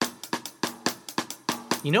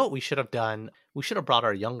You know what we should have done? We should have brought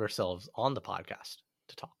our younger selves on the podcast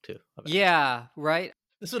to talk to about it. Yeah, right?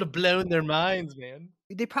 This would have blown their minds, man.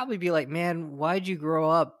 They'd probably be like, man, why'd you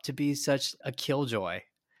grow up to be such a killjoy?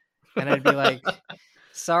 And I'd be like,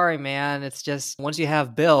 sorry, man. It's just once you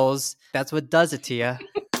have bills, that's what does it to you.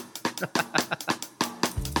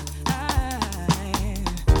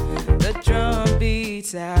 The drum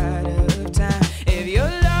beats out of time. If you're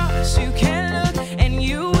lost, you can look and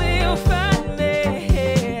you will find me.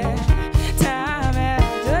 Time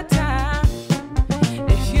after time.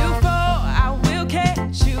 If you fall, I will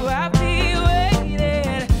catch you. I'll be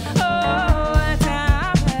waiting. Oh,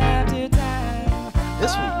 time after time.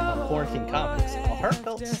 This week on Quarantine Comics, a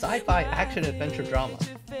heartfelt sci-fi action adventure drama.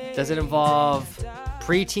 Does it involve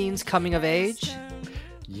preteens coming of age?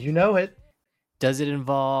 You know it. Does it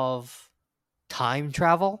involve time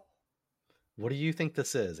travel? What do you think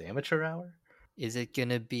this is? Amateur hour? Is it going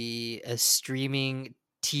to be a streaming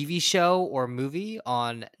TV show or movie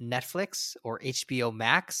on Netflix or HBO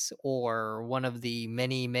Max or one of the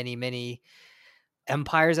many, many, many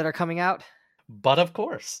empires that are coming out? But of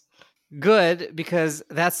course. Good, because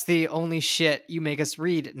that's the only shit you make us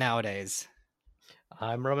read nowadays.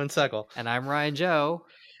 I'm Roman Segel. And I'm Ryan Joe.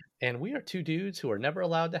 And we are two dudes who were never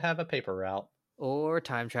allowed to have a paper route Or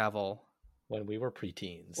time travel. when we were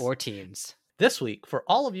preteens. Or teens. This week, for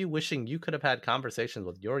all of you wishing you could have had conversations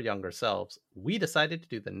with your younger selves, we decided to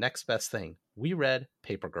do the next best thing. We read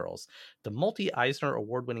Paper Girls, the multi-Eisner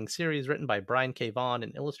award-winning series written by Brian K. Vaughan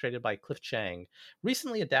and illustrated by Cliff Chang,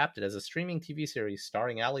 recently adapted as a streaming TV series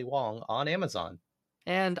starring Ali Wong on Amazon.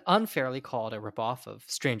 And unfairly called a ripoff of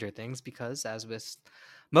Stranger Things because, as with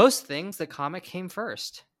most things, the comic came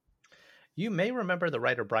first. You may remember the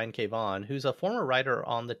writer Brian K. Vaughan, who's a former writer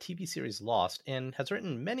on the TV series Lost and has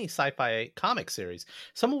written many sci-fi comic series,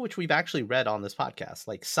 some of which we've actually read on this podcast,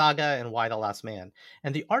 like Saga and Why the Last Man.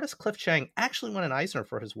 And the artist Cliff Chang actually won an Eisner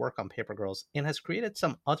for his work on Paper Girls and has created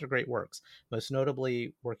some other great works, most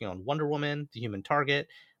notably working on Wonder Woman, The Human Target,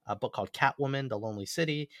 a book called Catwoman, The Lonely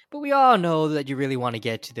City. But we all know that you really want to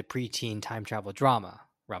get to the preteen time travel drama,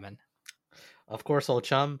 Roman. Of course, old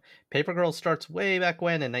chum, Paper Girls starts way back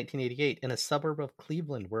when in 1988 in a suburb of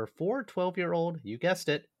Cleveland where four 12-year-old, you guessed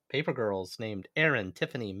it, paper girls named Erin,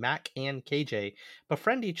 Tiffany, Mac, and KJ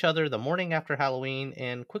befriend each other the morning after Halloween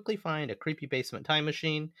and quickly find a creepy basement time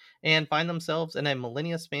machine and find themselves in a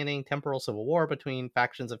millennia-spanning temporal civil war between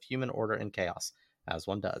factions of human order and chaos, as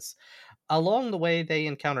one does. Along the way, they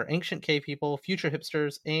encounter ancient cave people, future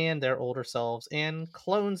hipsters, and their older selves, and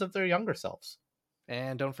clones of their younger selves.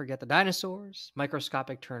 And don't forget the dinosaurs,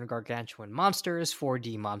 microscopic turned gargantuan monsters,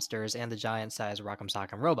 4D monsters, and the giant-sized Rock'em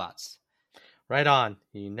Sock'em robots. Right on.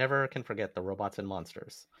 You never can forget the robots and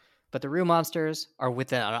monsters. But the real monsters are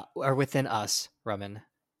within us, Roman.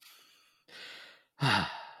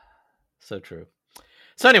 So true.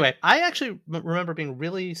 So anyway, I actually remember being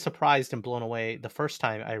really surprised and blown away the first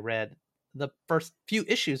time I read the first few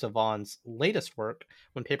issues of Vaughn's latest work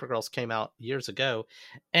when Paper Girls came out years ago,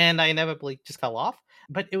 and I inevitably just fell off.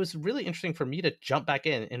 But it was really interesting for me to jump back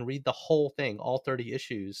in and read the whole thing, all 30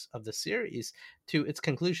 issues of the series, to its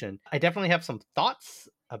conclusion. I definitely have some thoughts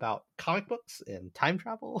about comic books and time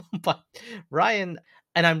travel, but Ryan,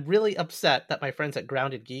 and I'm really upset that my friends at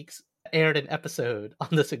Grounded Geeks aired an episode on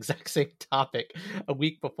this exact same topic a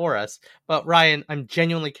week before us. But Ryan, I'm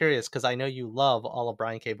genuinely curious because I know you love all of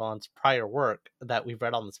Brian K. Vaughan's prior work that we've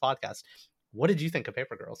read on this podcast. What did you think of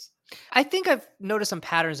Paper Girls? I think I've noticed some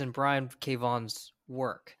patterns in Brian K. Vaughan's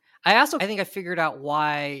work. I think I figured out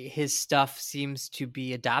why his stuff seems to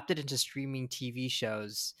be adapted into streaming TV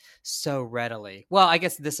shows so readily. Well, I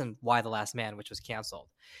guess this and Why the Last Man, which was canceled.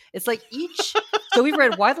 It's like each... So we've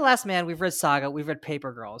read Why the Last Man, we've read Saga, we've read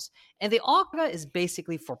Paper Girls, and the Saga is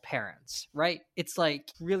basically for parents, right? It's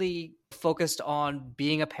like really focused on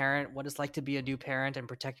being a parent, what it's like to be a new parent and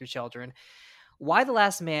protect your children. Why the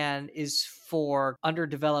Last Man is for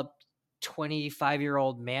underdeveloped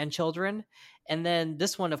 25-year-old man children. And then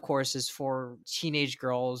this one, of course, is for teenage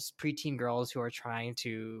girls, preteen girls who are trying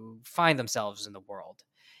to find themselves in the world.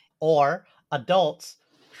 Or adults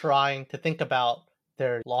trying to think about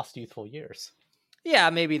their lost youthful years.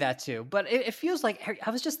 Yeah, maybe that too. But it feels like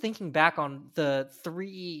I was just thinking back on the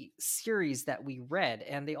 3 series that we read,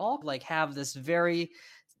 and they all like have this very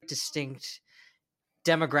distinct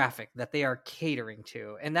demographic that they are catering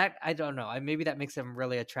to, and that I don't know. Maybe that makes them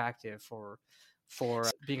really attractive for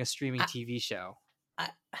being a streaming TV show.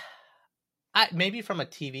 I maybe from a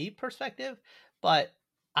TV perspective, but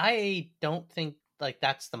I don't think like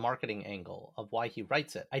that's the marketing angle of why he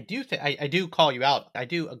writes it. I do think I do call you out. I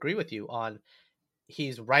do agree with you on.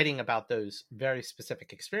 he's writing about those very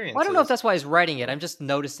specific experiences. Well, I don't know if that's why he's writing it. I'm just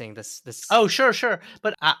noticing this. Oh, sure.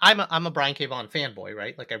 But I'm a Brian K. Vaughan fanboy,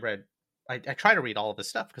 right? Like I try to read all of his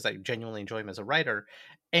stuff because I genuinely enjoy him as a writer.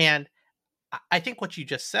 And I think what you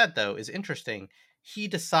just said, though, is interesting. He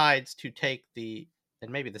decides to take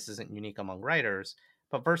and maybe this isn't unique among writers,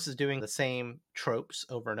 but versus doing the same tropes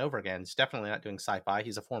over and over again, he's definitely not doing sci-fi.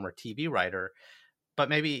 He's a former TV writer, but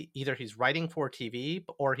maybe either he's writing for TV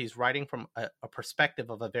or he's writing from a perspective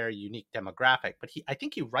of a very unique demographic. But I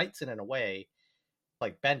think he writes it in a way,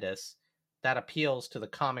 like Bendis, that appeals to the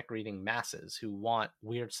comic reading masses who want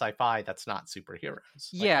weird sci-fi that's not superheroes.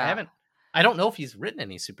 Yeah. I don't know if he's written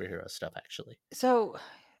any superhero stuff, actually. So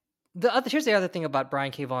here's the other thing about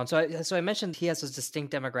Brian K. Vaughan. So I mentioned he has those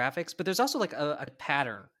distinct demographics, but there's also like a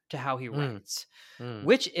pattern to how he writes,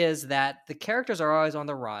 which is that the characters are always on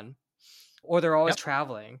the run, or they're always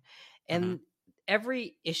traveling, and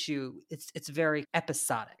every issue it's very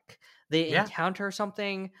episodic. They encounter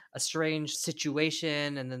something, a strange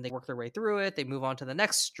situation, and then they work their way through it. They move on to the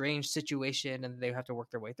next strange situation, and they have to work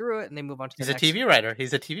their way through it, and they move on to the next. He's a TV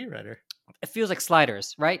writer. It feels like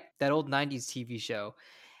Sliders, right? That old 90s TV show.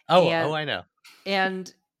 Oh, I know.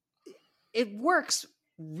 And it works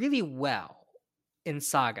really well in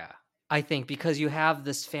Saga, I think, because you have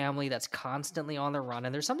this family that's constantly on the run,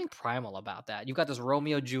 and there's something primal about that. You've got this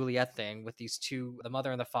Romeo-Juliet thing with these two, the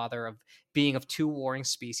mother and the father, of being of two warring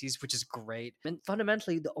species, which is great. And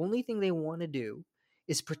fundamentally, the only thing they want to do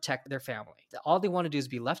is protect their family. All they want to do is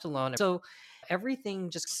be left alone. So everything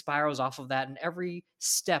just spirals off of that, and every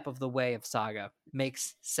step of the way of Saga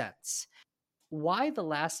makes sense. Why The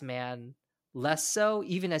Last Man less so?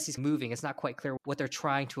 Even as he's moving, it's not quite clear what they're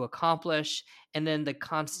trying to accomplish. And then the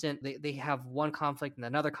constant, they have one conflict and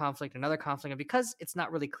another conflict, and because it's not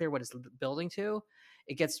really clear what it's building to,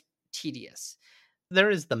 it gets tedious. There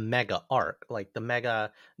is the mega arc, like the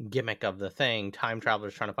mega gimmick of the thing. Time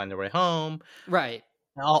travelers trying to find their way home. Right.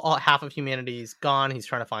 All half of humanity's gone. He's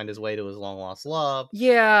trying to find his way to his long lost love.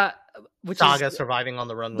 Yeah. Saga surviving on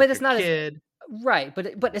the run with his kid. Right, but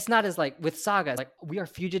it's not as like with Saga. It's like, we are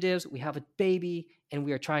fugitives, we have a baby, and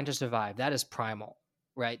we are trying to survive. That is primal,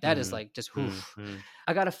 right? That is like just,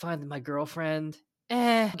 I gotta find my girlfriend.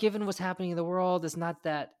 Given what's happening in the world, it's not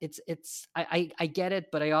that. I get it,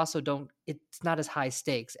 but I also don't. It's not as high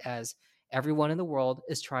stakes as everyone in the world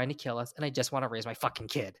is trying to kill us, and I just want to raise my fucking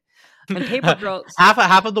kid. And Paper Girls,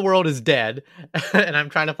 half of the world is dead, and I'm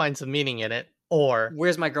trying to find some meaning in it. Or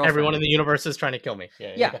where's my girlfriend? Everyone in the universe is trying to kill me.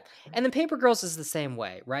 Yeah. And then Paper Girls is the same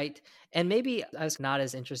way, right? And maybe I was not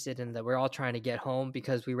as interested in that we're all trying to get home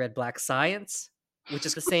because we read Black Science, which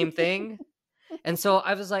is the same thing. And so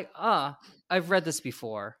I was like, I've read this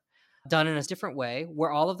before, done in a different way,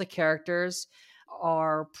 where all of the characters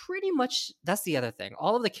are pretty much, that's the other thing.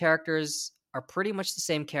 All of the characters are pretty much the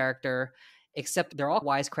same character, except they're all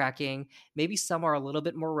wisecracking. Maybe some are a little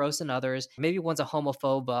bit more morose than others. Maybe one's a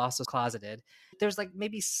homophobe, but also closeted. There's like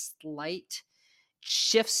maybe slight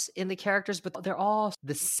shifts in the characters, but they're all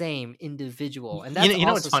the same individual. And that's you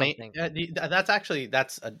know what's funny?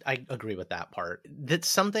 Something. I agree with that part. That's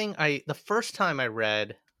something the first time I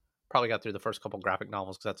read, probably got through the first couple graphic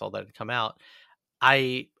novels because that's all that had come out.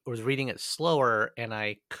 I was reading it slower, and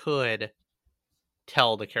I could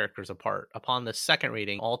tell the characters apart. Upon the second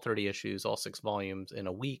reading, all 30 issues, all 6 volumes in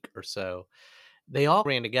a week or so, they all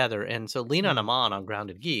ran together. And so Lena and Aman on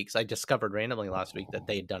Grounded Geeks, I discovered randomly last week that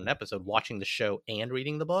they had done an episode watching the show and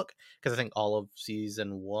reading the book, because I think all of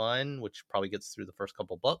season 1, which probably gets through the first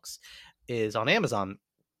couple books, is on Amazon.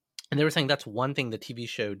 And they were saying that's one thing the TV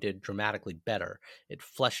show did dramatically better. It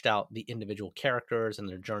fleshed out the individual characters and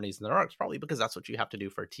their journeys and their arcs, probably because that's what you have to do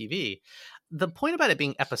for TV. The point about it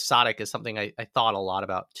being episodic is something I thought a lot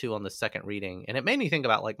about, too, on the second reading. And it made me think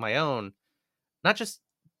about like my own, not just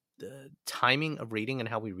the timing of reading and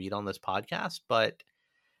how we read on this podcast, but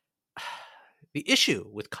the issue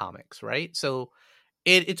with comics, right? So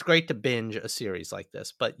it's great to binge a series like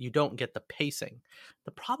this, but you don't get the pacing.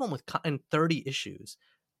 The problem with in 30 issues,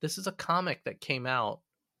 this is a comic that came out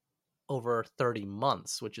over 30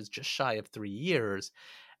 months, which is just shy of 3 years.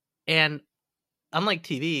 And unlike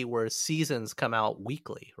TV, where seasons come out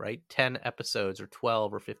weekly, right? 10 episodes or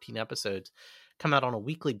 12 or 15 episodes come out on a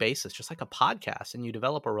weekly basis, just like a podcast. And you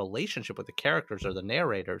develop a relationship with the characters or the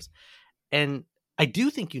narrators. And I do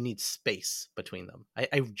think you need space between them.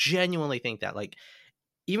 I genuinely think that, like,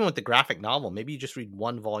 even with the graphic novel, maybe you just read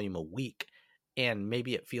 1 volume a week. And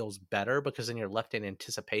maybe it feels better because then you're left in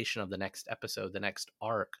anticipation of the next episode, the next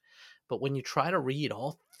arc. But when you try to read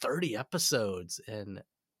all 30 episodes in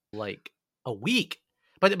like a week,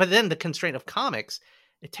 but then the constraint of comics,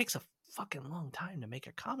 it takes a fucking long time to make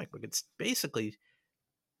a comic book. It's basically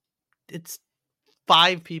it's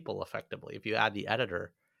 5 people effectively if you add the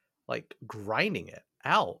editor, like grinding it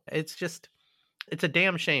out. It's a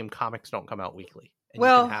damn shame comics don't come out weekly and you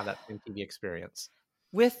Well, can have that same TV experience.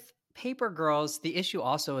 with Paper Girls, the issue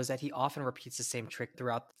also is that he often repeats the same trick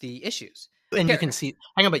throughout the issues. And you can see,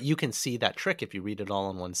 hang on, but you can see that trick if you read it all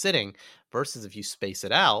in one sitting versus if you space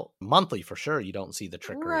it out monthly for sure. You don't see the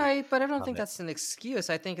trickery. Right, but I don't of think it. that's an excuse.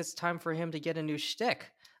 I think it's time for him to get a new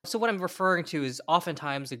shtick. So what I'm referring to is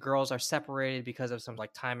oftentimes the girls are separated because of some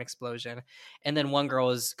like time explosion, and then one girl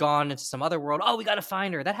is gone into some other world. Oh, we got to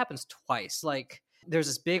find her. That happens twice. Like there's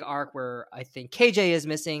this big arc where I think KJ is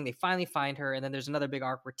missing. They finally find her, and then there's another big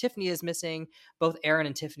arc where Tiffany is missing. Both Aaron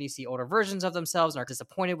and Tiffany see older versions of themselves and are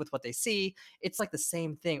disappointed with what they see. It's like the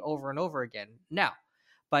same thing over and over again. Now,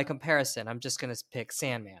 by comparison, I'm just gonna pick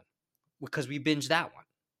Sandman because we binged that one.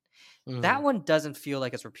 That one doesn't feel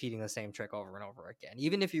like it's repeating the same trick over and over again,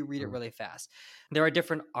 even if you read it really fast. There are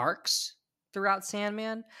different arcs throughout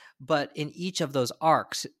Sandman, but in each of those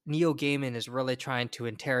arcs, Neil Gaiman is really trying to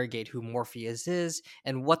interrogate who Morpheus is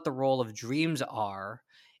and what the role of dreams are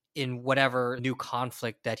in whatever new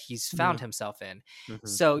conflict that he's found himself in.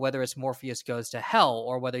 So whether it's Morpheus goes to hell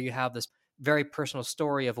or whether you have this very personal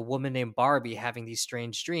story of a woman named Barbie having these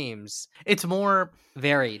strange dreams, It's more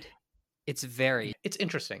varied. It's varied. It's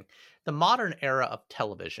interesting. The modern era of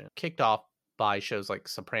television, kicked off by shows like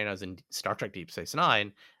Sopranos and Star Trek Deep Space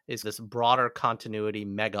Nine, is this broader continuity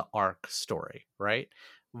mega arc story, right?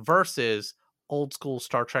 Versus old school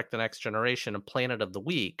Star Trek The Next Generation and Planet of the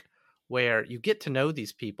Week, where you get to know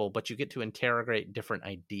these people, but you get to interrogate different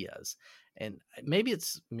ideas. And maybe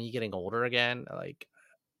it's me getting older again. Like,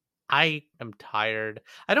 I am tired.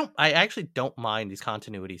 I actually don't mind these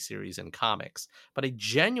continuity series in comics, but I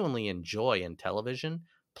genuinely enjoy in television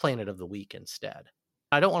Planet of the Week instead.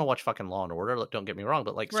 I don't want to watch fucking Law and Order, don't get me wrong,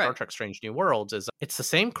 but like Star Right. Trek Strange New Worlds it's the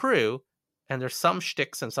same crew and there's some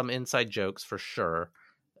shticks and some inside jokes for sure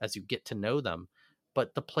as you get to know them.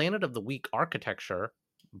 But the Planet of the Week architecture,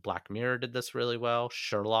 Black Mirror did this really well,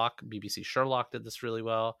 BBC Sherlock did this really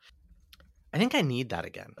well. I think I need that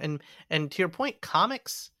again. And to your point,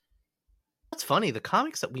 comics, that's funny. The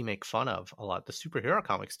comics that we make fun of a lot, the superhero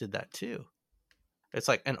comics did that too. It's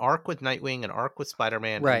like an arc with Nightwing, an arc with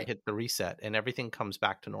Spider-Man, and Right. you hit the reset, and everything comes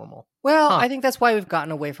back to normal. Well, Huh. I think that's why we've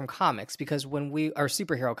gotten away from comics because when we are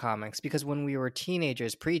superhero comics, because when we were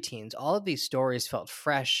teenagers, preteens, all of these stories felt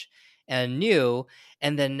fresh and new.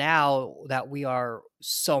 And then now that we are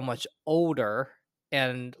so much older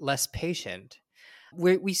and less patient,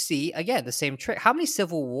 we see again the same trick. How many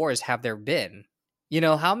civil wars have there been? You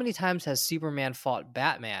know, how many times has Superman fought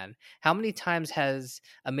Batman? How many times has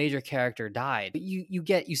a major character died?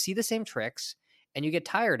 You see the same tricks and you get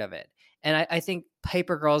tired of it. And I think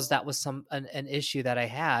Paper Girls, that was an issue that I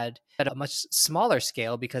had at a much smaller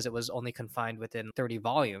scale because it was only confined within 30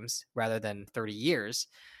 volumes rather than 30 years.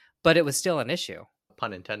 But it was still an issue.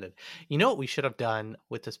 Pun intended. You know what we should have done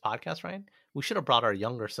with this podcast, Ryan? We should have brought our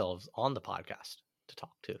younger selves on the podcast to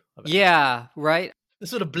talk to. Yeah, right?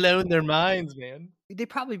 This would have blown their minds, man. They'd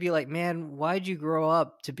probably be like, man, why'd you grow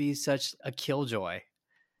up to be such a killjoy?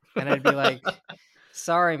 And I'd be like,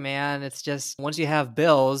 sorry, man. It's just once you have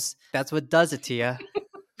bills, that's what does it to you.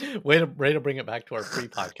 Way to bring it back to our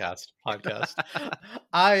pre-podcast podcast.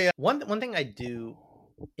 One thing I do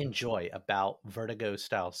enjoy about Vertigo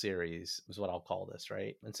style series is what I'll call this,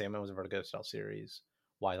 right? And Sandman was a Vertigo style series.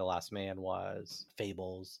 Why the Last Man was,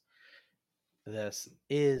 Fables. This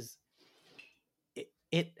is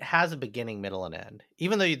it has a beginning, middle, and end.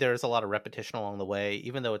 Even though there's a lot of repetition along the way,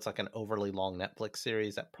 even though it's like an overly long Netflix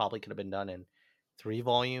series that probably could have been done in 3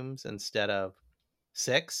 volumes instead of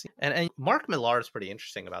 6. And Mark Millar is pretty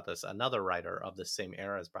interesting about this. Another writer of the same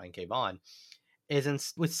era as Brian K. Vaughan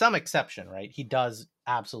is, with some exception, right? He does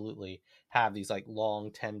absolutely have these like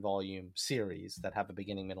long 10-volume series that have a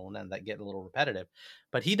beginning, middle, and end that get a little repetitive.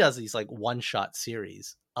 But he does these like one-shot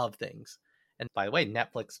series of things. And by the way,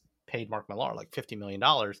 Netflix paid Mark Millar like $50 million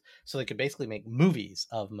so they could basically make movies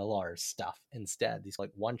of Millar's stuff instead, these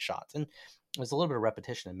like one shots. And there's a little bit of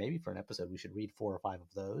repetition, and maybe for an episode we should read 4 or 5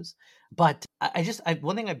 of those. But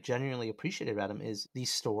one thing I've genuinely appreciated about him is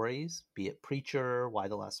these stories, be it Preacher, Why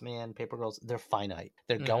the Last Man, Paper Girls, they're finite.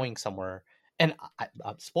 They're going somewhere. And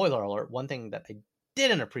spoiler alert, one thing that I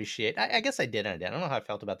didn't appreciate, I guess I did and I didn't. I don't know how I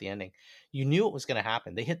felt about the ending. You knew it was going to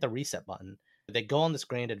happen. They hit the reset button. They go on this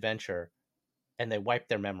grand adventure and they wipe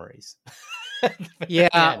their memories.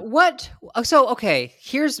 Yeah. What? So, okay,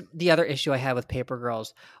 here's the other issue I have with Paper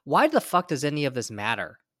Girls. Why the fuck does any of this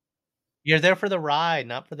matter? You're there for the ride,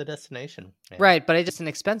 not for the destination. Man. Right, but it's an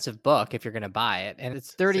expensive book if you're going to buy it, and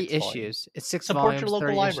it's 30 6 issues. volumes. It's 6 Support volumes, your local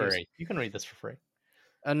 30 library. issues. You can read this for free.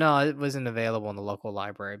 No, it wasn't available in the local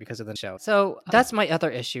library because of the show. So that's my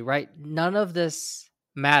other issue, right? None of this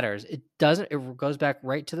matters. It doesn't. It goes back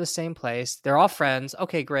right to the same place. They're all friends.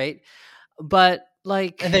 Okay, great. But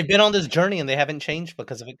like, And they've been on this journey and they haven't changed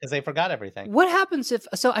because of it, because they forgot everything. what happens if?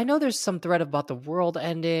 So I know there's some thread about the world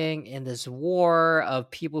ending in this war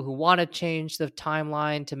of people who want to change the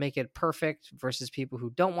timeline to make it perfect versus people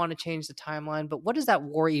who don't want to change the timeline. But what does that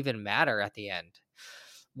war even matter at the end?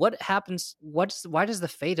 What happens? Why does the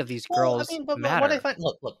fate of these girls but matter? what I find,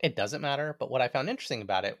 look, it doesn't matter. But what I found interesting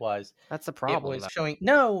about it was That's the it problem. was though. showing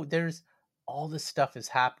there's all this stuff has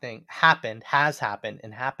happened,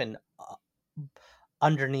 and happened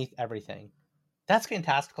underneath everything. That's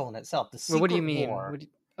fantastical in itself. The secret Well, what do you mean? war. What do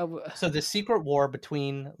you- oh, So the secret war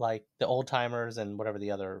between like the old timers and whatever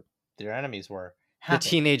their enemies were. the happened.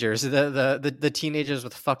 teenagers, the teenagers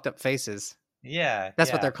with fucked up faces. Yeah,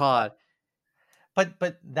 That's what yeah. they're called. But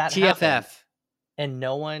that TFF. happened, and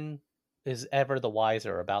no one is ever the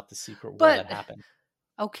wiser about the secret war But that happened.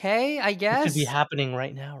 Okay, I It guess. could be happening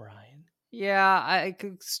right now, Ryan. Yeah, I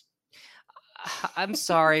could. I'm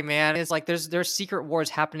sorry, man. It's like there's secret wars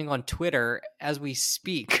happening on Twitter as we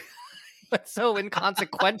speak. It's so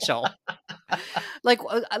inconsequential. Like,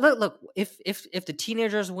 look. If the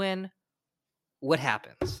teenagers win, what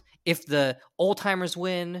happens? If the old timers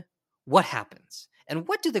win, what happens? And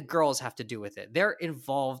what do the girls have to do with it? They're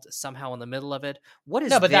involved somehow in the middle of it. What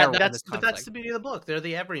is No, but their role in that's this but that's conflict? the beauty of the book. They're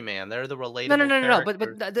the everyman. They're the relatable. No. But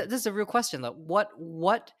characters. this is a real question though.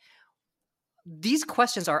 What? These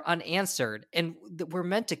questions are unanswered, and we're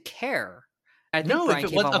meant to care. I think No, Brian if it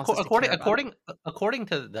K. Vaughan was wants us to care about it. according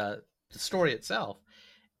to the story itself,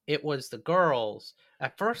 it was the girls.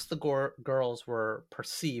 At first, the girls were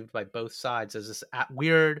perceived by both sides as this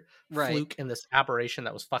weird Right. fluke and this aberration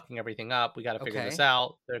that was fucking everything up. We got to figure this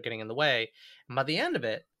out. They're getting in the way. And by the end of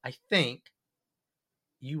it, I think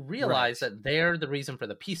you realize that they're the reason for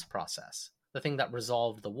the peace process, the thing that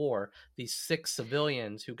resolved the war. These 6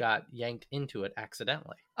 civilians who got yanked into it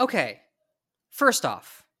accidentally. Okay. First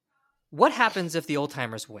off, what happens if the old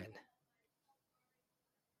timers win?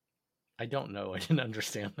 I don't know. I didn't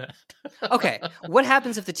understand that. Okay. What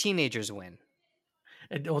happens if the teenagers win?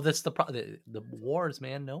 That's the problem. The wars,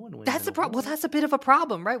 man. No one wins. That's in the a problem. Well, war. that's a bit of a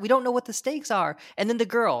problem, right? We don't know what the stakes are. And then the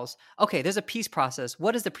girls. Okay, there's a peace process.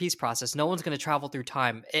 What is the peace process? No one's going to travel through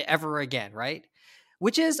time ever again, right?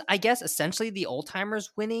 Which is, I guess, essentially the old timers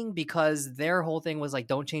winning because their whole thing was like,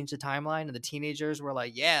 don't change the timeline. And the teenagers were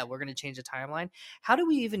like, yeah, we're going to change the timeline. How do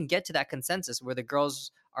we even get to that consensus where the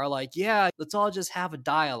girls are like, yeah, let's all just have a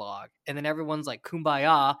dialogue. And then everyone's like,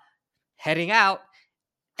 kumbaya, heading out,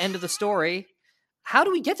 end of the story. How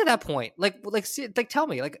do we get to that point? Like, tell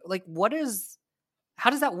me, what is, how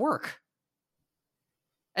does that work?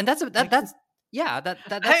 And that's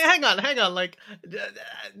Hang on. Like,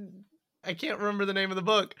 I can't remember the name of the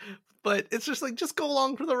book, but it's just like, just go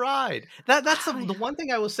along for the ride. That's the one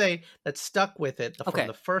thing I will say that stuck with it from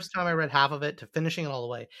the first time I read half of it to finishing it all the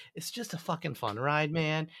way. It's just a fucking fun ride,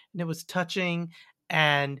 man. And it was touching,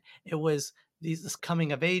 and it was this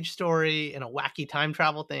coming of age story and a wacky time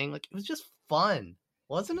travel thing. Like, it was just fun,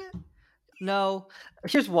 wasn't it? No.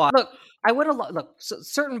 Here's why. Look, I would have look. So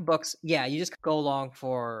certain books, yeah, you just go along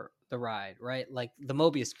for the ride, right? Like the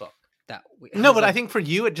Mobius book. But I think for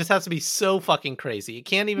you, it just has to be so fucking crazy. It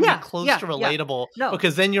can't even be close to relatable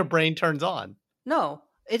because then your brain turns on. No,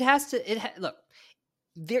 it has to. Look,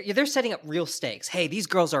 they're setting up real stakes. Hey, these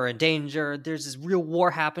girls are in danger. There's this real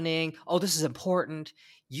war happening. Oh, this is important.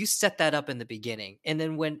 You set that up in the beginning, and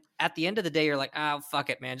then when at the end of the day, you're like, oh, fuck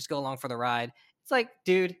it, man, just go along for the ride. It's like,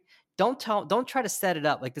 dude, don't try to set it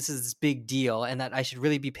up like this is this big deal, and that I should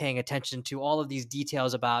really be paying attention to all of these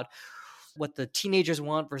details about what the teenagers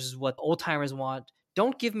want versus what old timers want.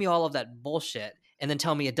 Don't give me all of that bullshit and then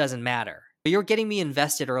tell me it doesn't matter. You're getting me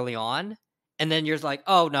invested early on, and then you're like,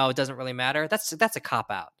 oh no, it doesn't really matter. That's a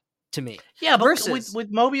cop out to me. Yeah, but with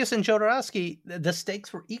Mobius and Jodorowsky, the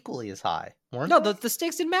stakes were equally as high, weren't they? No, the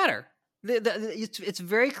stakes didn't matter. It's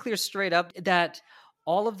very clear straight up that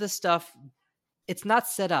all of this stuff, it's not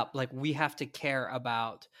set up like we have to care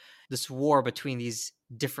about this war between these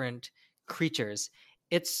different creatures.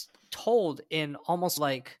 It's told in almost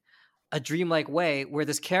like a dreamlike way where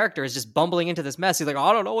this character is just bumbling into this mess. He's like,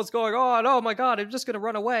 I don't know what's going on. Oh my God, I'm just going to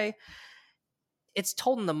run away. It's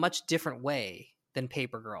told in a much different way than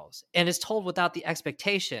Paper Girls. And it's told without the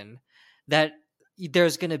expectation that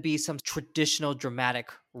there's going to be some traditional dramatic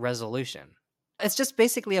resolution. It's just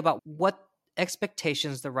basically about what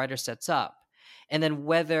expectations the writer sets up, and then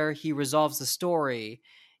whether he resolves the story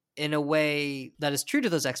in a way that is true to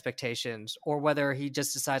those expectations, or whether he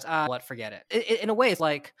just decides, forget it. In a way, it's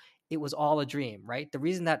like, it was all a dream, right? The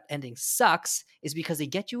reason that ending sucks is because they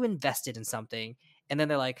get you invested in something and then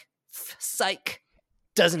they're like, psych,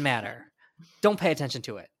 doesn't matter. Don't pay attention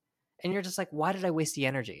to it. And you're just like, why did I waste the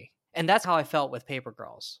energy? And that's how I felt with Paper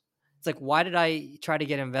Girls. It's like, why did I try to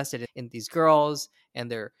get invested in these girls and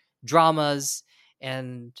their dramas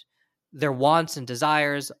and their wants and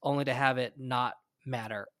desires only to have it not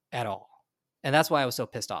matter at all? And that's why I was so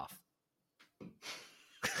pissed off.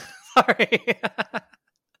 Sorry.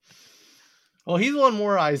 Well, he's won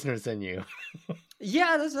more Eisners than you.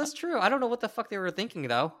 Yeah, that's true. I don't know what the fuck they were thinking,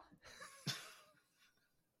 though.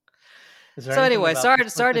 So anyway,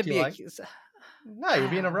 sorry to be... No, you're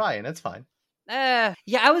being a Ryan. It's fine. Yeah,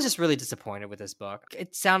 I was just really disappointed with this book.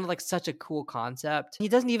 It sounded like such a cool concept. He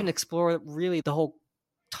doesn't even explore really the whole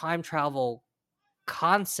time travel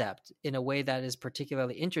concept in a way that is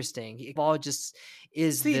particularly interesting. It all just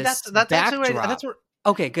is this that's backdrop. That's where,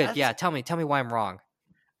 okay, good. Yeah, tell me why I'm wrong.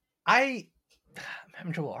 I'm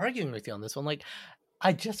having trouble arguing with you on this one. Like,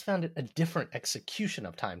 I just found it a different execution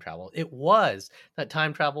of time travel. It was that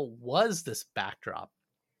time travel was this backdrop.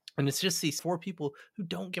 And it's just these 4 people who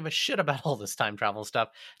don't give a shit about all this time travel stuff.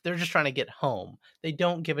 They're just trying to get home. They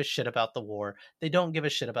don't give a shit about the war. They don't give a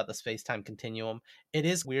shit about the space-time continuum. It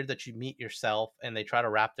is weird that you meet yourself and they try to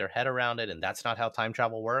wrap their head around it, and that's not how time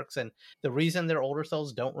travel works. And the reason their older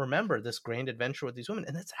selves don't remember this grand adventure with these women,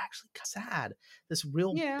 and it's actually sad, this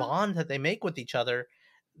real bond that they make with each other,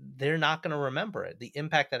 they're not going to remember it. The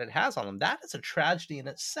impact that it has on them, that is a tragedy in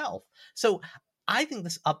itself. So I think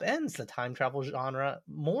this upends the time travel genre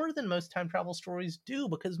more than most time travel stories do,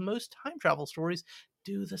 because most time travel stories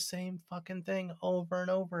do the same fucking thing over and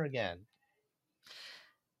over again.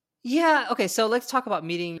 Yeah, okay, so let's talk about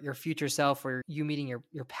meeting your future self or you meeting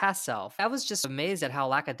your past self. I was just amazed at how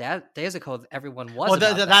lackadaisical everyone was. Well,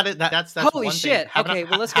 that's holy shit. Okay,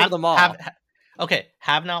 well, let's go to them all.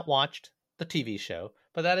 Have not watched the TV show,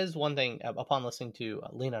 but that is one thing upon listening to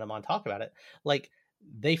Lena and Amon talk about it. Like,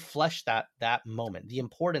 they flesh that moment, the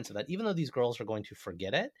importance of that, even though these girls are going to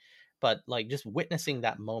forget it, but like just witnessing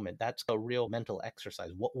that moment, that's a real mental exercise.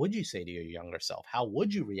 What would you say to your younger self? How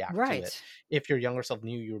would you react to it if your younger self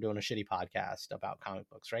knew you were doing a shitty podcast about comic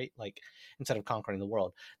books, right? Like, instead of conquering the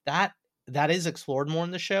world, that is explored more in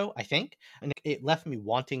the show, I think. And it left me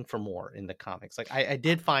wanting for more in the comics. Like, I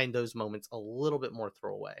did find those moments a little bit more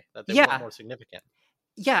throwaway, that they were more significant.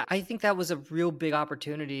 Yeah, I think that was a real big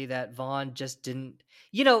opportunity that Vaughn just didn't,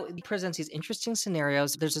 he presents these interesting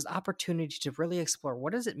scenarios. There's this opportunity to really explore,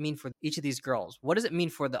 what does it mean for each of these girls? What does it mean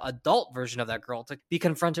for the adult version of that girl to be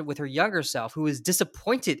confronted with her younger self who is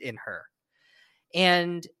disappointed in her?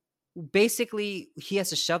 And basically he has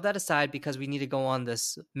to shove that aside because we need to go on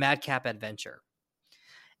this madcap adventure.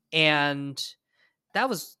 And that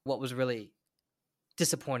was what was really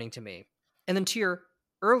disappointing to me. And then to your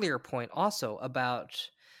earlier point also about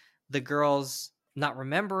the girls not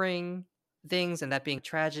remembering things and that being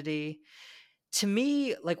tragedy, to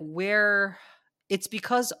me, like, where it's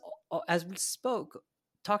because, as we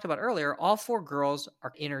talked about earlier, all 4 girls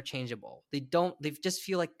are interchangeable. They just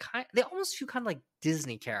feel like they almost feel kind of like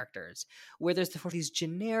Disney characters, where there's these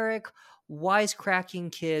generic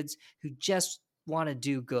wisecracking kids who just want to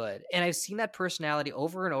do good. And I've seen that personality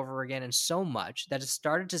over and over again, and so much that it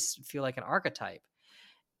started to feel like an archetype.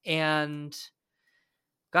 And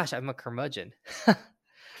gosh, I'm a curmudgeon.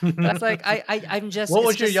 That's like I'm just. What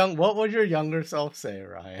would your younger self say,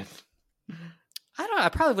 Ryan? I don't know. I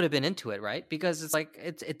probably would have been into it, right? Because it's like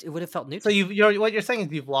it would have felt new. So what you're saying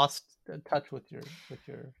is you've lost touch with your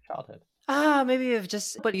childhood. Maybe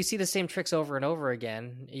but you see the same tricks over and over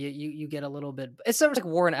again. You get a little bit. It's sort of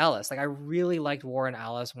like Warren Ellis. Like, I really liked Warren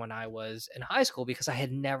Ellis when I was in high school because I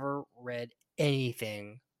had never read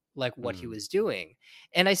anything like what he was doing,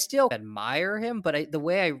 and I still admire him, but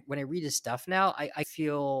when I read his stuff now, I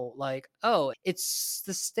feel like, oh, it's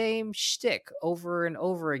the same shtick over and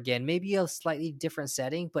over again, maybe a slightly different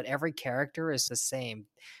setting, but every character is the same: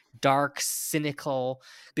 dark, cynical,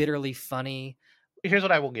 bitterly funny. Here's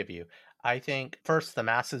what I will give you. I think first, the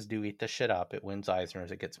masses do eat this shit up. It wins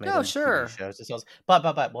Eisners. It gets made into TV shows. It sells.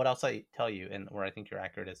 But what else I tell you, and where I think you're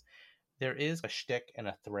accurate, is there is a shtick and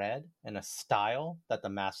a thread and a style that the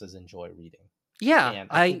masses enjoy reading. Yeah.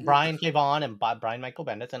 And Brian K. Vaughan and Brian Michael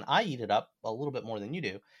Bendis, and I eat it up a little bit more than you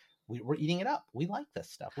do. We're eating it up. We like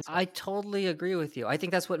this stuff. I totally agree with you. I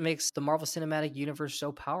think that's what makes the Marvel Cinematic Universe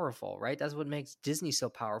so powerful, right? That's what makes Disney so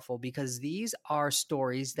powerful, because these are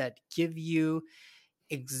stories that give you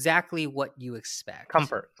exactly what you expect.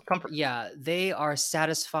 Comfort. Yeah, they are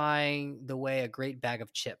satisfying the way a great bag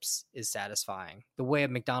of chips is satisfying, the way a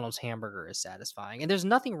McDonald's hamburger is satisfying, and there's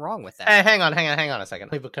nothing wrong with that. Hey, hang on a second.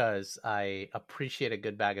 Only because I appreciate a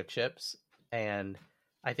good bag of chips, and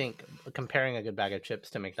I think comparing a good bag of chips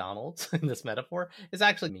to McDonald's in this metaphor is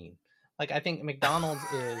actually mean. Like, I think McDonald's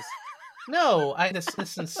is no, this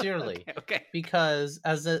sincerely, Okay. because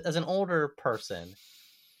as an older person,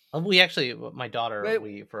 we actually, my daughter, Wait.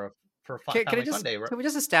 we for Can Family can Fun Day, we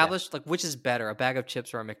just establish like which is better, a bag of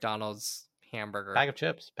chips or a McDonald's hamburger? bag of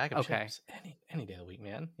chips, Okay. chips, any day of the week,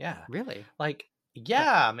 man. Yeah, Really? like,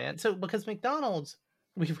 yeah, man. So because McDonald's,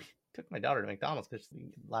 we took my daughter to McDonald's because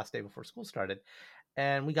the last day before school started,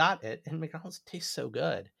 and we got it, and McDonald's tastes so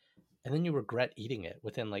good, and then you regret eating it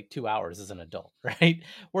within like 2 hours as an adult, right?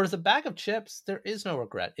 Whereas a bag of chips, there is no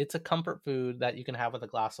regret. It's a comfort food that you can have with a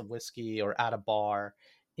glass of whiskey or at a bar.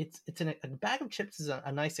 A bag of chips is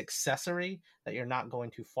a nice accessory that you're not going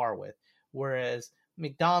too far with, whereas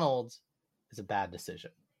McDonald's is a bad decision.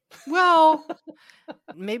 Well,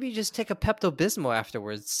 maybe just take a Pepto-Bismol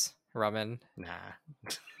afterwards, Ramen. Nah.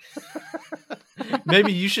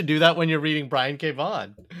 Maybe you should do that when you're reading Brian K.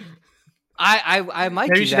 Vaughan. I might.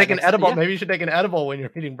 Maybe do you should that take an next- edible. yeah. Maybe you should take an edible when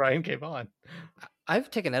you're reading Brian K. Vaughan. I've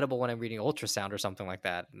taken edible when I'm reading ultrasound or something like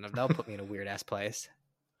that, and that'll put me in a weird ass place.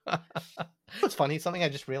 It's funny, something I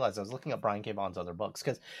just realized. I was looking at Brian K. Vaughan's other books,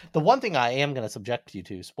 because the one thing I am going to subject you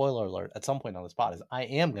to, spoiler alert, at some point on this pod, is I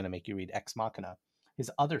am going to make you read Ex Machina, his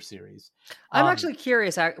other series. I'm actually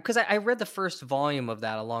curious because I read the first volume of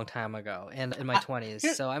that a long time ago, and in my 20s.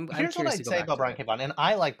 So I'm Here's curious what to I'd go say back about to Brian it. K. Vaughan, and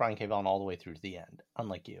I like Brian K. Vaughan all the way through to the end,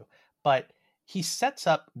 unlike you. But he sets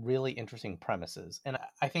up really interesting premises, and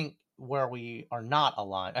I think where we are not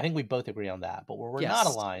aligned, I think we both agree on that, but where we're not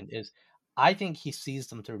Yes. aligned is I think he sees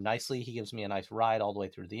them through nicely. He gives me a nice ride all the way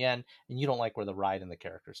through the end, and you don't like where the ride and the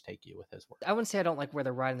characters take you with his work. I wouldn't say I don't like where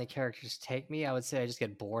the ride and the characters take me. I would say I just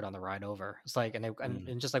get bored on the ride over. It's like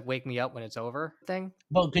and just like wake me up when it's over thing.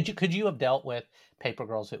 Well, could you have dealt with Paper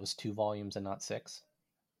Girls if it was 2 volumes and not 6?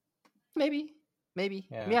 Maybe.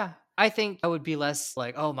 Yeah. Yeah. I think I would be less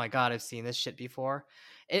like, oh my god, I've seen this shit before.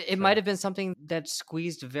 It Sure. might have been something that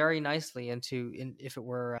squeezed very nicely if it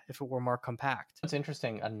were more compact. It's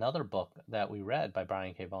interesting. Another book that we read by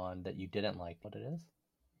Brian K. Vaughan that you didn't like, what it is,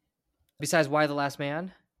 Besides Why the Last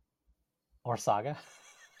Man, or Saga?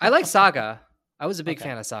 I like Saga. I was a big Okay.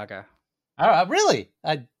 fan of Saga. Really?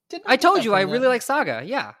 I didn't. I get told that you I from really like Saga.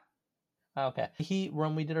 Yeah. Okay.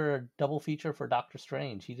 When we did our double feature for Doctor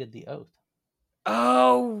Strange, he did The Oath.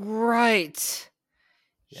 Oh right.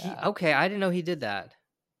 Yeah. Okay, I didn't know he did that.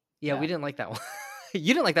 Yeah, we Yeah. didn't like that one.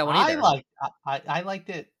 You didn't like that one I either. I liked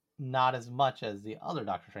it not as much as the other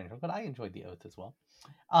Doctor Strange one, but I enjoyed The Oath as well.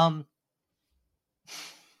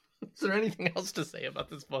 Is there anything else to say about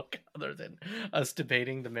this book other than us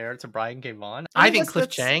debating the merits of Brian K. Vaughan? I I mean, think that's- Cliff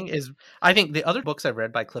that's- Chang is. I think the other books I've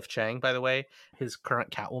read by Cliff Chang, by the way, his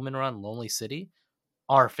current Catwoman run, Lonely City,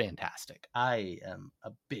 are fantastic. I am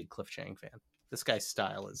a big Cliff Chang fan. This guy's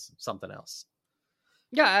style is something else.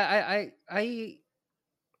 Yeah, I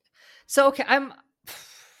so okay,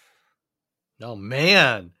 Oh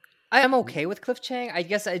man. I'm okay with Cliff Chang. I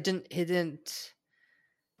guess he didn't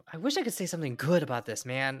I wish I could say something good about this,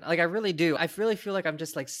 man. Like I really do. I really feel like I'm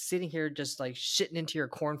just like sitting here just like shitting into your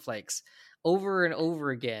cornflakes over and over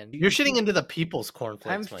again. You're shitting into the people's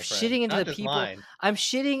cornflakes, I'm my friend. shitting into not the just people. mine. I'm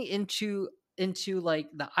shitting into like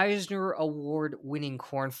the Eisner Award winning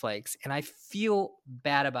cornflakes, and I feel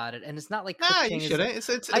bad about it. And it's not like Cliff Nah, Chang you is- shouldn't.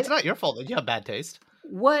 It's I- not your fault that you have bad taste.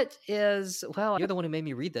 What is you're the one who made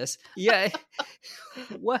me read this. Yeah.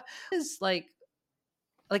 What is like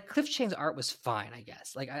Cliff Chang's art was fine, I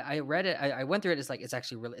guess. Like I read it, I went through it, it's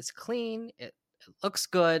actually really it's clean, it looks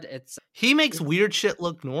good. He makes weird shit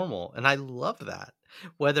look normal, and I love that.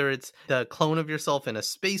 Whether it's the clone of yourself in a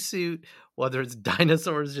spacesuit, whether it's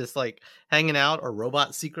dinosaurs just like hanging out, or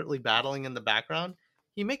robots secretly battling in the background,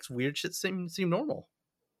 he makes weird shit seem normal.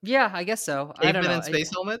 Yeah, I guess so. I don't Cavemen know. in space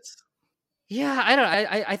helmets. Yeah, I don't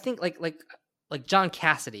know. I think like John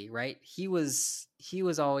Cassidy, right? He was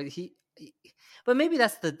always but maybe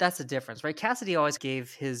that's the difference, right? Cassidy always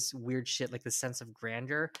gave his weird shit like the sense of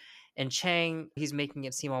grandeur, and Chang, he's making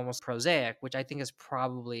it seem almost prosaic, which I think is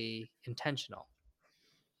probably intentional.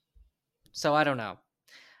 So I don't know.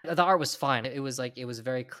 The art was fine. It was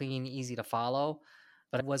very clean, easy to follow,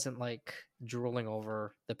 but it wasn't like drooling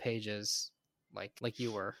over the pages like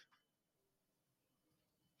you were.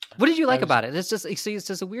 What did you like about it? It's just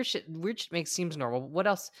a weird shit. Weird shit seems normal. What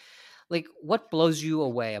else? Like, what blows you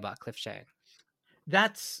away about Cliff Chang?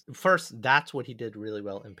 That's what he did really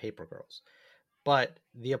well in Paper Girls. But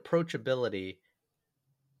the approachability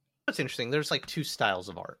That's interesting. There's like two styles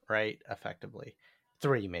of art, right? Effectively,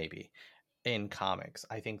 three maybe in comics.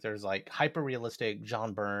 I think there's like hyper realistic,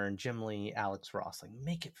 John Byrne, Jim Lee, Alex Ross, like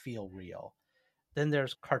make it feel real. Then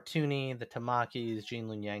there's cartoony, the Tamakis, Gene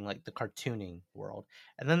Luen Yang, like the cartooning world.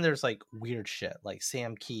 And then there's like weird shit, like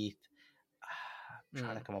Sam Keith. I'm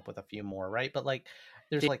trying to come up with a few more, right? But like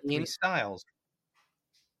there's like three Dean? styles.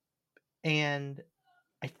 And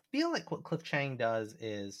I feel like what Cliff Chiang does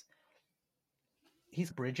is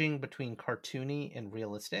he's bridging between cartoony and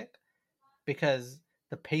realistic because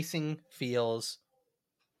the pacing feels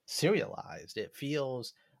serialized. It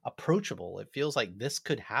feels approachable. It feels like this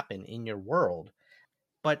could happen in your world,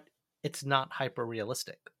 but it's not hyper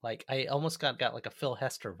realistic. Like I almost got like a Phil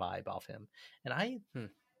Hester vibe off him, and I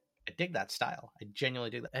dig that style. I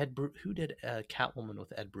genuinely dig that. Who did Catwoman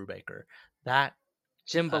with Ed Brubaker? That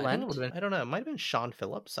Jim I think it would Balent? have been. I don't know. It might have been Sean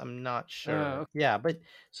Phillips. I'm not sure. okay. Yeah, but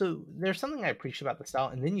so there's something I appreciate about the style,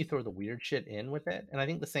 and then you throw the weird shit in with it, and I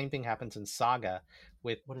think the same thing happens in Saga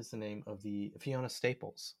with what is the name of the Fiona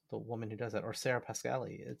Staples, the woman who does that, or Sarah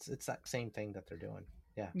Pascali. It's that same thing that they're doing.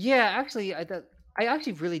 Yeah. Yeah, actually, I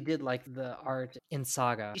actually really did like the art in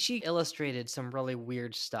Saga. She illustrated some really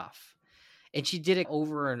weird stuff, and she did it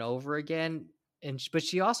over and over again. But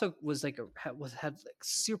she also was like had like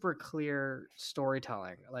super clear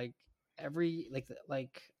storytelling. Like every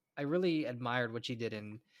like I really admired what she did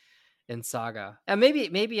in Saga. And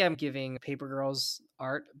maybe I'm giving Paper Girls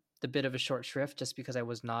art the bit of a short shrift just because I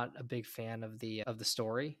was not a big fan of the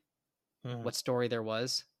story. Mhm. What story there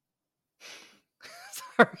was.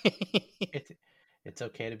 Sorry. It's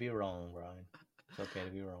okay to be wrong, Brian. It's okay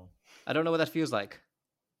to be wrong. I don't know what that feels like.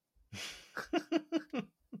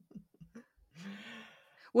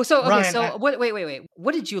 Well, so okay, Ryan, so wait.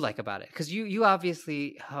 What did you like about it? Because you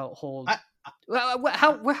obviously hold. I-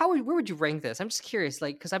 where would you rank this? I'm just curious,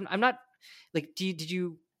 like, because I'm not like, did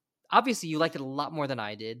you obviously you liked it a lot more than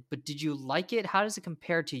I did, but did you like it? How does it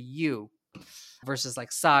compare to you versus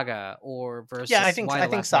like Saga or versus yeah, I think Why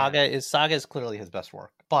the Last Man? Saga is clearly his best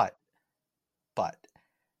work, but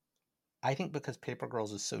I think because Paper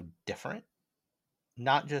Girls is so different,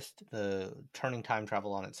 not just the turning time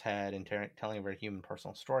travel on its head and telling a very human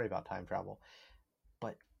personal story about time travel,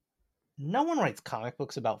 but no one writes comic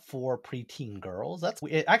books about four preteen girls. That's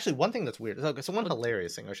actually one thing that's weird. So one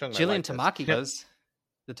hilarious thing I was showing my Jillian wife this. Tamaki does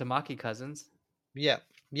the Tamaki cousins. Yeah.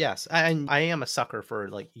 Yes. And I am a sucker for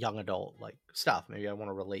like young adult like stuff. Maybe I want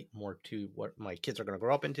to relate more to what my kids are going to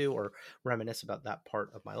grow up into or reminisce about that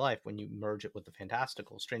part of my life when you merge it with the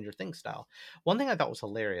fantastical Stranger Things style. One thing I thought was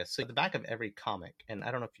hilarious. So at the back of every comic, and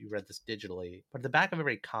I don't know if you read this digitally, but at the back of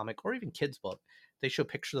every comic or even kids book, they show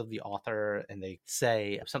pictures of the author and they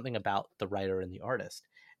say something about the writer and the artist.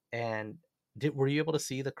 And were you able to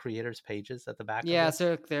see the creators' pages at the back? Yeah, of this?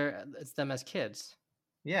 so it's them as kids.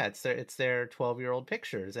 Yeah, it's their 12-year-old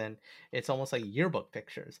pictures, and it's almost like yearbook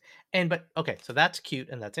pictures. But okay, so that's cute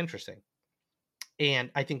and that's interesting.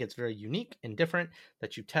 And I think it's very unique and different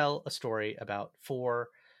that you tell a story about four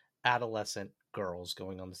adolescent girls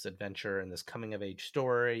going on this adventure and this coming of age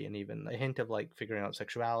story, and even a hint of like figuring out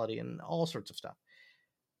sexuality and all sorts of stuff.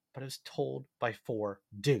 But it was told by four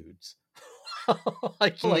dudes.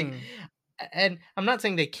 like, and I'm not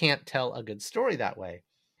saying they can't tell a good story that way.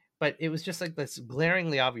 But it was just like this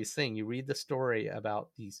glaringly obvious thing. You read the story about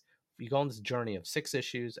these, you go on this journey of 6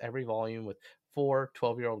 issues, every volume with 4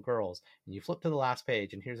 12-year-old girls, and you flip to the last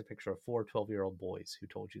page, and here's a picture of 4 12-year-old boys who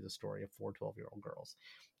told you the story of 4 12-year-old girls.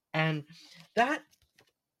 And that,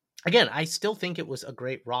 again, I still think it was a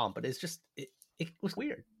great ROM, but it's just, it was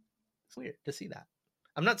weird. It's weird to see that.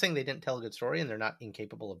 I'm not saying they didn't tell a good story and they're not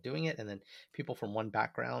incapable of doing it, and then people from one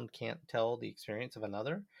background can't tell the experience of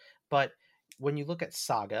another. But when you look at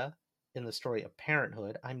Saga in the story of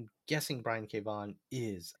Parenthood, I'm guessing Brian K. Vaughan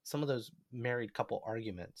is some of those married couple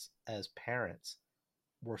arguments as parents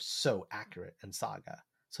were so accurate in Saga.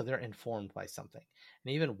 So they're informed by something.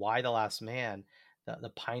 And even Why the Last Man,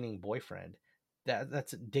 the pining boyfriend,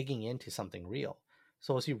 that's digging into something real.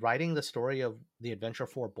 So is he writing the story of the adventure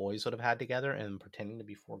 4 boys would have had together and pretending to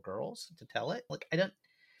be 4 girls to tell it? Like, I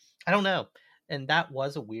don't know. And that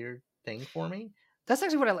was a weird thing for me. That's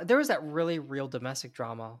actually what I like. There was that really real domestic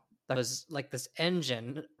drama that was like this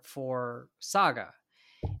engine for Saga.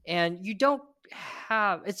 And you don't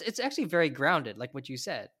have it's actually very grounded, like what you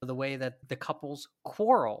said. The way that the couples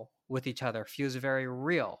quarrel with each other feels very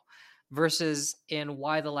real. Versus in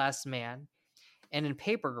Why the Last Man and in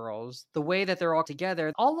Paper Girls, the way that they're all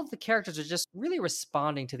together, all of the characters are just really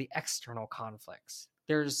responding to the external conflicts.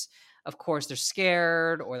 Of course, they're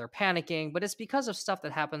scared or they're panicking, but it's because of stuff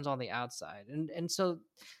that happens on the outside. And so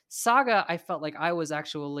Saga, I felt like I was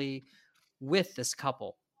actually with this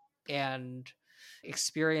couple and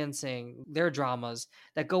experiencing their dramas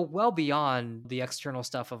that go well beyond the external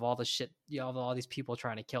stuff of all the shit, of all these people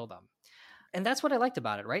trying to kill them. And that's what I liked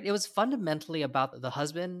about it, right? It was fundamentally about the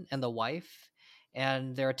husband and the wife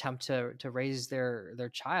and their attempt to raise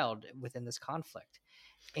their child within this conflict.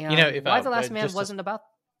 And if Why the Last Man just wasn't about...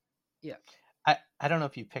 I don't know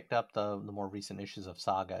if you picked up the more recent issues of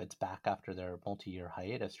Saga. It's back after their multi-year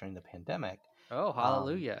hiatus during the pandemic. Oh,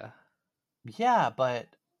 hallelujah. Yeah, but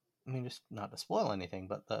I mean, just not to spoil anything,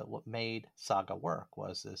 but what made Saga work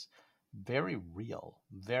was this very real,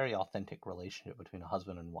 very authentic relationship between a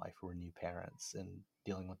husband and wife who are new parents and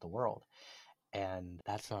dealing with the world. And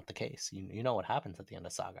that's not the case. You know what happens at the end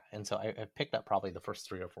of Saga. And so I picked up probably the first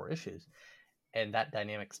 3 or 4 issues, and that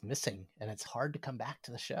dynamic's missing, and it's hard to come back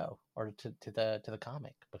to the show or to the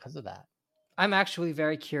comic because of that. I'm actually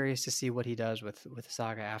very curious to see what he does with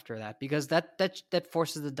Saga after that, because that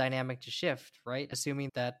forces the dynamic to shift, right? Assuming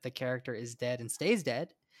that the character is dead and stays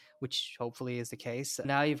dead, which hopefully is the case.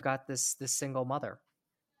 Now you've got this single mother,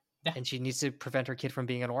 and she needs to prevent her kid from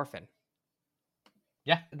being an orphan.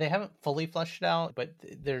 Yeah, they haven't fully fleshed it out, but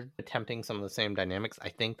they're attempting some of the same dynamics. I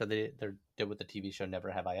think that they did with the TV show Never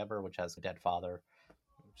Have I Ever, which has a dead father.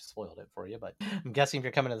 Spoiled it for you, but I'm guessing if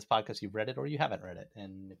you're coming to this podcast, you've read it or you haven't read it.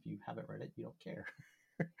 And if you haven't read it, you don't care.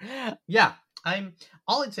 Yeah,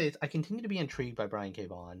 all I'd say is I continue to be intrigued by Brian K.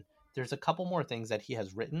 Vaughan. There's a couple more things that he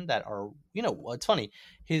has written that are, it's funny.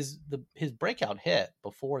 His breakout hit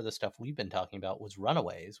before the stuff we've been talking about was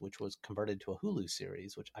Runaways, which was converted to a Hulu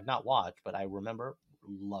series, which I've not watched, but I remember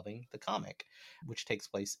loving the comic, which takes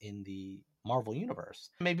place in the Marvel universe.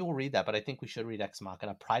 Maybe we'll read that, but I think we should read Ex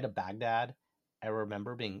Machina. Pride of Baghdad, I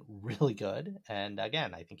remember being really good. And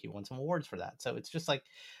again, I think he won some awards for that. So it's just like,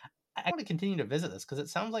 I want to continue to visit this because it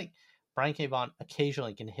sounds like Brian K. Vaughan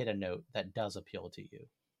occasionally can hit a note that does appeal to you,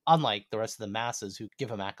 unlike the rest of the masses who give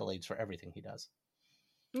him accolades for everything he does.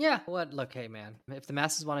 Yeah, look, hey man, if the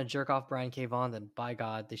masses want to jerk off Brian K. Vaughan, then by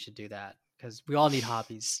God, they should do that, because we all need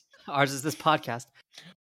hobbies. Ours is this podcast.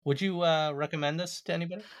 Would you recommend this to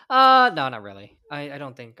anybody? No, not really. I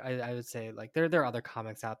don't think. I would say like there are other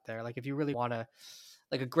comics out there. Like if you really want to,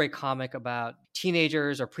 like a great comic about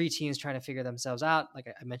teenagers or preteens trying to figure themselves out, like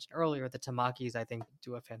I mentioned earlier, the Tamakis I think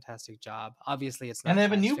do a fantastic job. Obviously, it's not. And they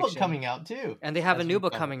have a new fiction. book coming out too. And they have a new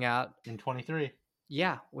book coming out in 23.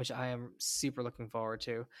 Yeah, which I am super looking forward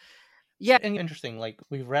to. Yeah, and interesting. Like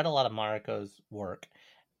we've read a lot of Mariko's work.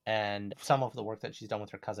 And some of the work that she's done with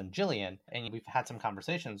her cousin Jillian, and we've had some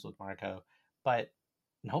conversations with Mariko, but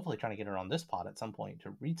and hopefully trying to get her on this pod at some point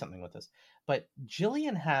to read something with us. But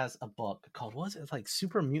Jillian has a book called, what was it, like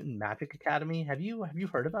Super Mutant Magic Academy? Have you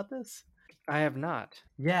heard about this? I have not.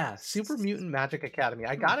 Yeah, Super Mutant Magic Academy.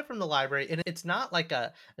 I got it from the library, and it's not like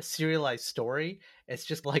a serialized story. It's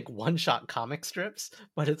just like one-shot comic strips,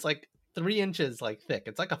 but it's like 3 inches like thick.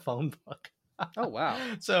 It's like a phone book. Oh, wow.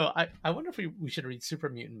 So I wonder if we should read Super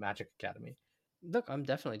Mutant Magic Academy. Look, I'm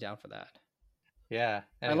definitely down for that. Yeah.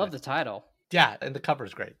 Anyway. I love the title. Yeah, and the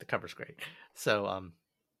cover's great. So,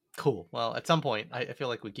 cool. Well, at some point, I feel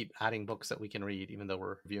like we keep adding books that we can read, even though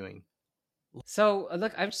we're reviewing. So,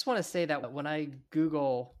 look, I just want to say that when I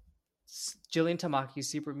Google Jillian Tamaki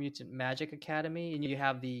Super Magic Academy, and you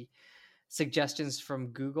have the suggestions from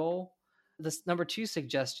Google, this number 2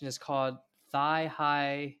 suggestion is called Thigh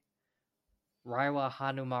High Raiwa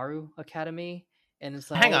Hanumaru Academy, and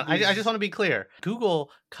it's like, hang on, I just want to be clear.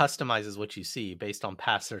 Google customizes what you see based on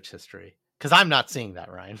past search history, because I'm not seeing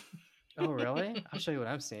that, Ryan. Oh, really? I'll show you what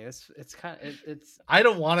I'm seeing. It's kind of it's. I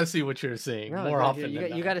don't want to see what you're seeing more often.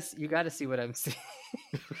 You got to see what I'm seeing.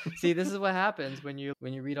 See, this is what happens when you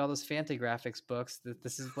read all those Fantagraphics books.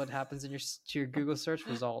 This is what happens in your Google search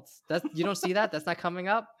results. You don't see that. That's not coming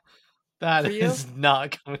up. That is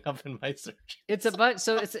not coming up in my search. It's a bunch.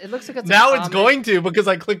 So it looks like it's now it's going to, because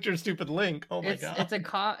I clicked your stupid link. Oh my god!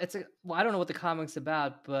 Well, I don't know what the comic's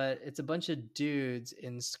about, but it's a bunch of dudes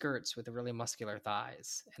in skirts with really muscular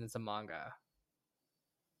thighs, and it's a manga.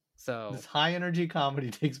 So this high energy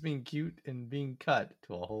comedy takes being cute and being cut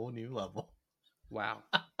to a whole new level. Wow.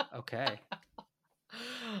 Okay.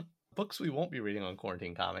 Books we won't be reading on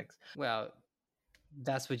Quarantine Comics. Well,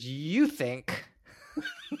 that's what you think.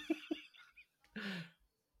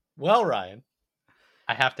 Well, Ryan,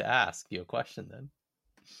 I have to ask you a question then.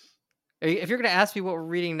 If you're going to ask me what we're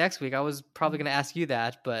reading next week, I was probably going to ask you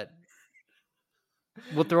that, but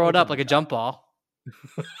we'll throw it up like a jump ball.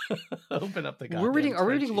 Open up the goddamn Are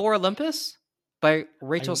we reading Lore Olympus by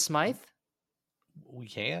Rachel Smythe? We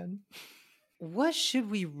can. What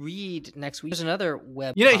should we read next week? There's another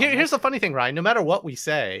web. Here's the funny thing, Ryan. No matter what we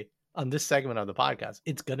say on this segment of the podcast,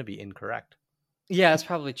 it's going to be incorrect. Yeah, it's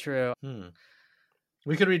probably true.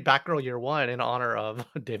 We could read Batgirl Year One in honor of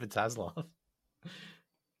David Zaslav.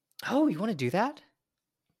 Oh, you want to do that?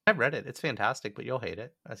 I've read it. It's fantastic, but you'll hate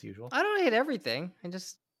it as usual. I don't hate everything. I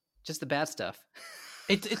just the bad stuff.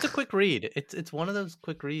 It's a quick read. It's one of those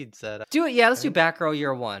quick reads that Do it. Yeah, let's do Batgirl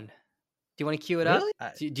Year One. Do you want to cue it Really?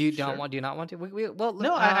 up? Do you Sure. do you not want to? Well,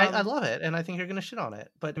 No, I love it, and I think you're gonna shit on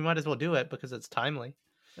it, but we might as well do it because it's timely.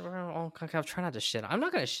 I'll try not to shit on. I'm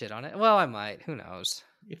not gonna shit on it. Well, I might. Who knows?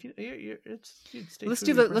 If stay Let's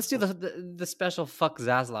true do to your the principles. the special fuck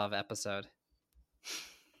Zaslav episode.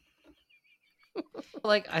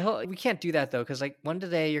 Like, I hope we can't do that though, because like one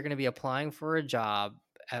day you're gonna be applying for a job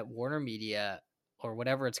at Warner Media or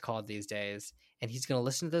whatever it's called these days, and he's gonna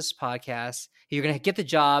listen to this podcast. You're gonna get the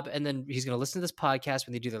job, and then he's gonna listen to this podcast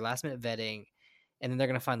when they do their last minute vetting, and then they're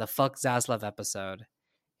gonna find the fuck Zaslav episode.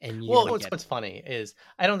 And you're Well, gonna get what's funny is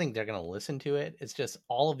I don't think they're gonna listen to it. It's just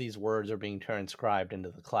all of these words are being transcribed into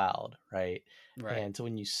the cloud, right? it. Right. And so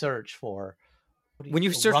when you search for When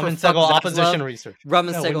you search for Raman fuck Segel Zaslav, opposition research,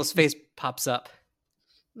 Raman No, when- Segel's face pops up.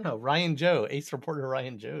 no, Ryan Joe, ace reporter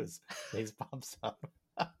Ryan Joe's face pops up.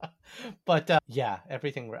 But yeah,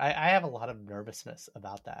 everything. I have a lot of nervousness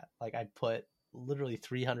about that. Like I put literally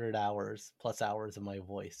 300 hours plus hours of my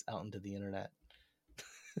voice out into the internet.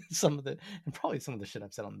 Probably some of the shit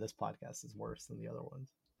I've said on this podcast is worse than the other ones.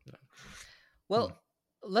 Well,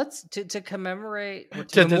 let's to commemorate or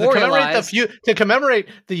To memorialize. commemorate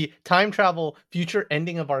the time travel future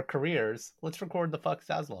ending of our careers, let's record the fuck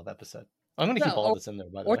Zaslav episode. I'm going to keep No, all this in there,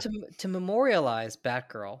 by the or way. to memorialize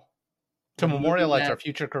Batgirl. To the movie memorialize that our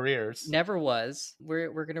future careers Never was.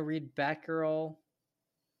 We're gonna read Batgirl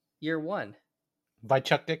Year One. by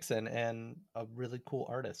Chuck Dixon and a really cool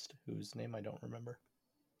artist whose name I don't remember.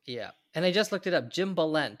 Yeah, and I just looked it up. Jim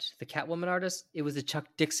Balent, the Catwoman artist, it was a Chuck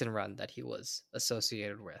Dixon run that he was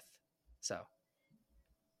associated with. So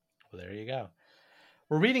Well, there you go.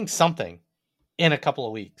 We're reading something in a couple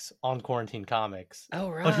of weeks on Quarantine Comics. oh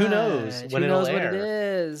right, But who knows when who it'll knows what it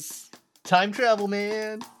air. is? Time travel,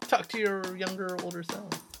 man. Talk to your younger, older self.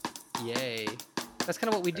 Yay! That's kind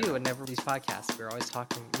of what we do in these podcasts. We're always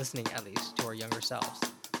listening at least to our younger selves.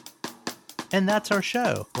 And that's our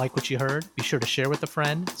show. Like what you heard? Be sure to share with a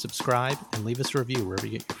friend, subscribe, and leave us a review wherever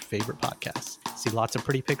you get your favorite podcasts. See lots of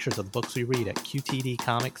pretty pictures of the books we read at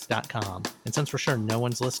qtdcomics.com. And since we're sure no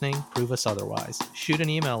one's listening, prove us otherwise. Shoot an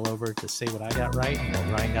email over to say what I got right and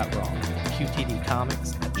what Ryan got wrong.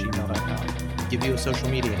 qtdcomics@gmail.com. Give you a social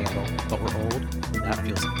media handle, but we're old, and that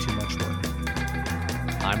feels like too much work.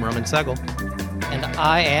 I'm Raman Segel. And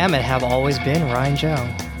I am and have always been Ryan Joe.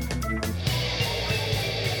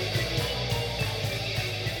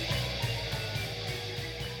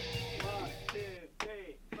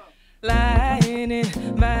 Lying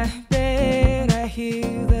in my bed, I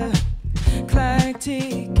hear the clock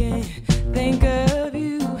ticking. Think of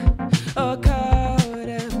you, all caught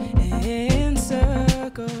up in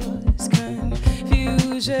circles.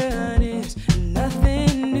 Confusion is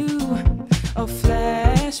nothing new. A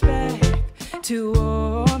flashback to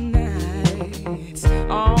all nights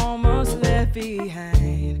almost left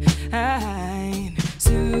behind.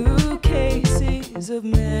 Suitcases of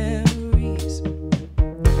memories.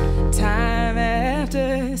 Time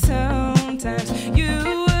after, sometimes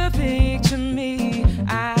you will picture me.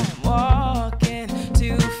 I'm walking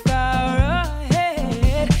too far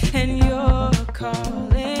ahead, and you're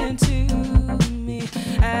calling to me.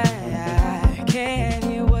 I can't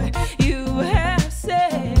hear what you have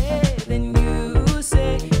said. Then you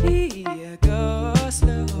say, go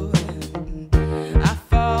slow. I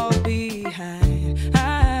fall behind.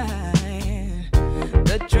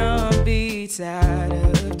 The drum beats out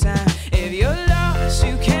of time. If you're lost,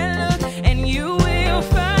 you can look and you will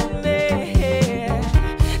find me.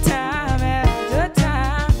 Time after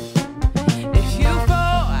time. If you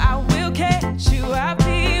fall, I will catch you. I'll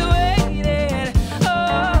be waiting.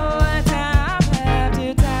 Oh, time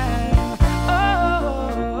after time.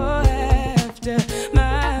 Oh, after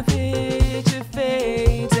my picture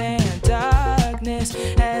fades and darkness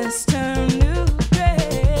has turned to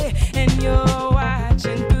gray, and you're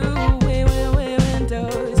watching through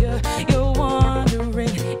windows. You're wondering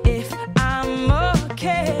if I'm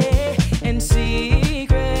okay, and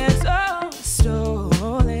secrets are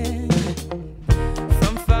stolen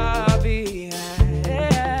from far behind.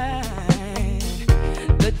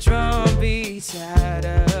 The drum beats out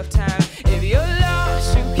of